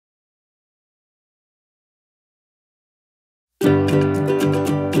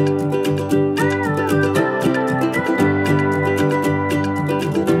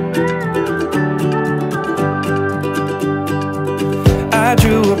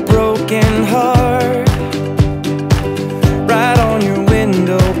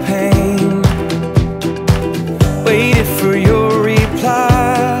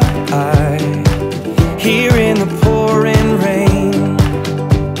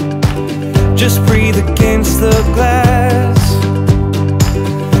Just breathe against the glass.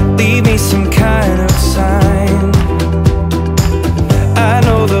 Leave me some kind of sign. I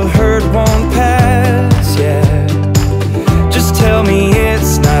know the hurt won't pass, yeah. Just tell me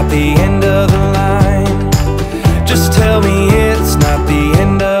it's not the end of the line. Just tell me it's not the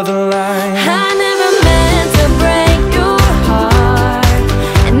end of the line. I never meant to break your heart,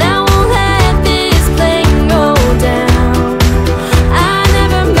 and I won't let this plane go down. I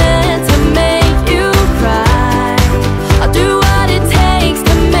never meant to make you cry. I'll do what it takes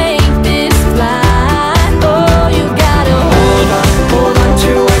to make this fly. Oh, you gotta hold on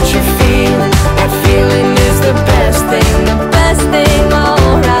to what you're feeling. That feeling is the best thing,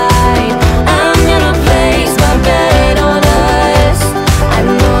 alright. I'm gonna place my bet on us. I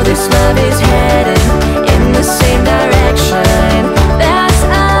know this love is headed in the same direction. That's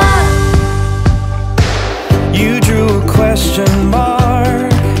us. You drew a question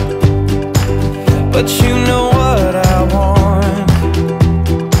mark, but you know what I want.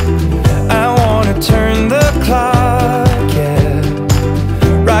 I wanna turn the clock, yeah,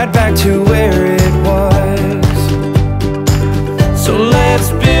 right back to where it was. So let's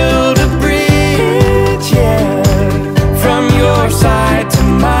build a bridge, yeah, from your side to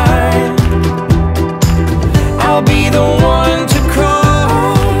mine. I'll be the one to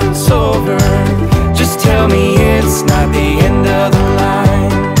cross over. Just tell me it's not the end of the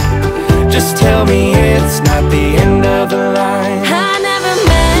line. Just tell me it's not the end of the line. I never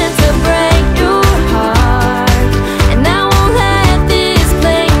meant to break your heart, and I won't let this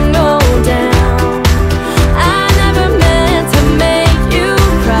plane go down. I never meant to make you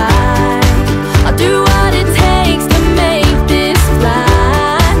cry. I'll do what it takes to make this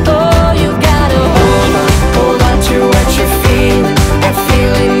fly. Oh, you gotta hold on to what you're feeling. That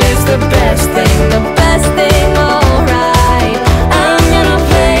feeling is the best thing, alright. I'm gonna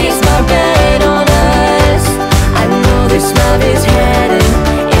place my bet on us. I know this love is headed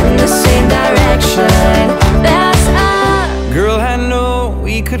in the same direction. That's us. Girl, I know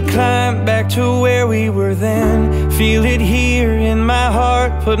we could climb back to where we were then. Feel it here in my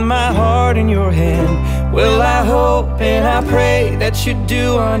heart, put my heart in your hand. Well, I hope and I pray that you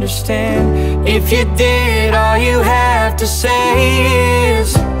do understand. If you did, all you have to say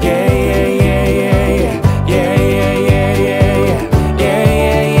is yeah, yeah, yeah.